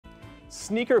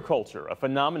Sneaker culture, a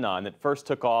phenomenon that first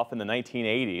took off in the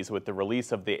 1980s with the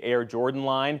release of the Air Jordan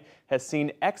line, has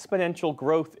seen exponential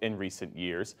growth in recent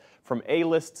years. From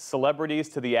A-list celebrities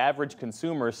to the average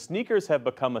consumer, sneakers have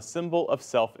become a symbol of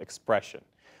self-expression.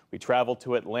 We traveled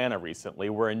to Atlanta recently,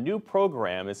 where a new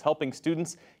program is helping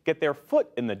students get their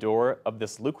foot in the door of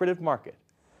this lucrative market.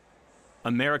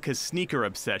 America's sneaker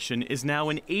obsession is now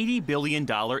an $80 billion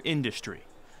industry.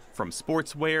 From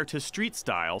sportswear to street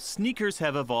style, sneakers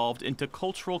have evolved into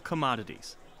cultural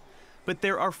commodities. But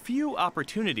there are few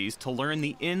opportunities to learn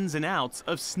the ins and outs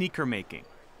of sneaker making.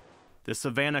 The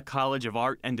Savannah College of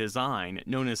Art and Design,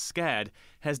 known as SCAD,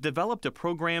 has developed a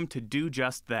program to do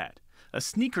just that, a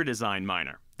sneaker design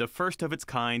minor, the first of its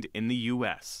kind in the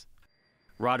U.S.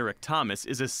 Roderick Thomas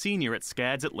is a senior at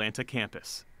SCAD's Atlanta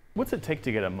campus. What's it take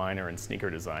to get a minor in sneaker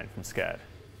design from SCAD?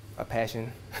 A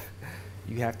passion.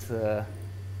 You have to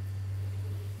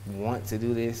want to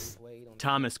do this.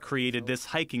 Thomas created this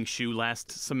hiking shoe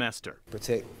last semester.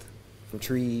 Protect from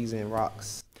trees and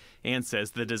rocks. And says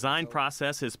the design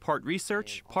process is part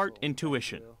research, part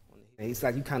intuition. It's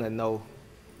like you kind of know,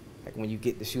 like when you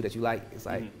get the shoe that you like, it's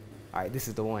like, all right, this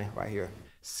is the one right here.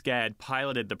 SCAD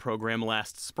piloted the program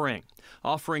last spring,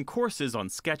 offering courses on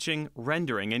sketching,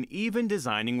 rendering, and even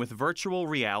designing with virtual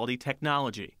reality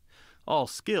technology. All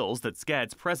skills that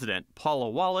SCAD's president, Paula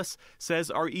Wallace, says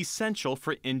are essential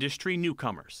for industry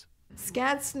newcomers.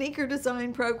 SCAD's sneaker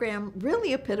design program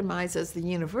really epitomizes the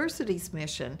university's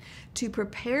mission to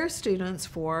prepare students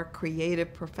for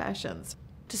creative professions.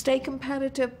 To stay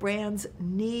competitive, brands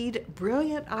need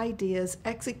brilliant ideas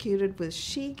executed with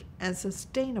chic and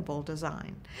sustainable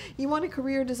design. You want a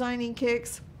career designing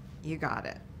kicks? You got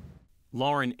it.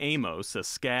 Lauren Amos, a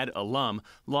SCAD alum,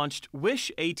 launched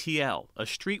Wish ATL, a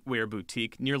streetwear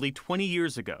boutique, nearly 20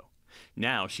 years ago.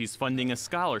 Now she's funding a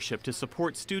scholarship to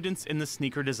support students in the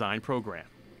sneaker design program.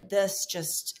 This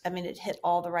just, it hit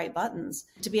all the right buttons.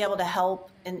 To be able to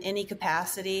help in any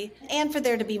capacity and for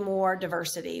there to be more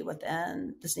diversity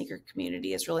within the sneaker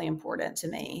community is really important to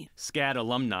me. SCAD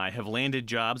alumni have landed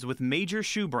jobs with major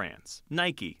shoe brands,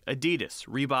 Nike, Adidas,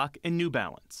 Reebok, and New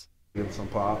Balance. Give them some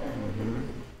pop.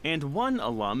 And one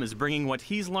alum is bringing what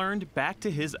he's learned back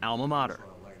to his alma mater.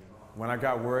 When I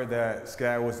got word that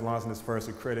SCAD was launching this first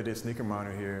accredited sneaker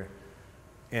minor here,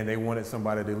 and they wanted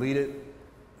somebody to lead it,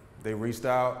 they reached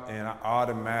out, and I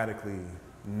automatically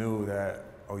knew that,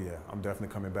 oh yeah, I'm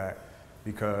definitely coming back,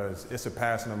 because it's a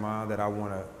passion of mine that I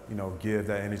want to, give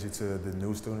that energy to the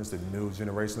new students, the new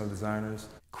generation of designers.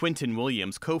 Quentin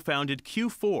Williams co-founded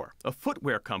Q4, a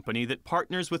footwear company that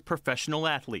partners with professional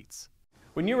athletes.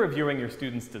 When you're reviewing your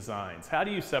students' designs, how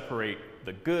do you separate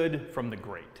the good from the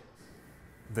great?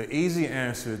 The easy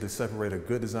answer to separate a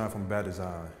good design from bad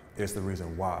design is the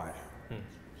reason why.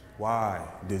 Why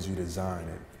did you design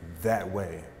it that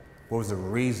way? What was the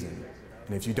reason?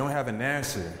 And if you don't have an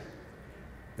answer,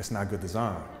 it's not good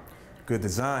design. Good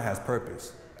design has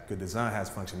purpose. Good design has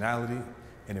functionality,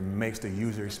 and it makes the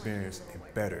user experience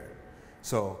better.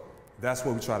 So that's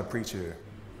what we try to preach here.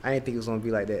 I didn't think it was going to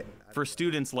be like that. For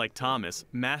students like Thomas,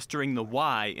 mastering the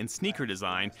why in sneaker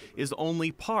design is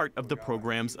only part of the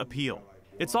program's appeal.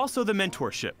 It's also the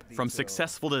mentorship from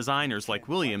successful designers like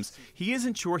Williams he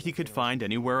isn't sure he could find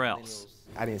anywhere else.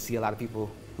 I didn't see a lot of people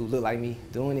who look like me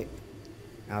doing it.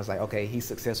 And I was like, okay, he's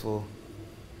successful.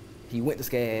 He went to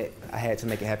SCAD. I had to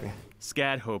make it happen.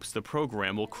 SCAD hopes the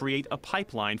program will create a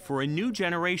pipeline for a new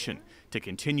generation to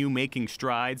continue making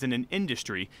strides in an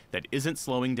industry that isn't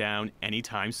slowing down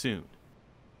anytime soon.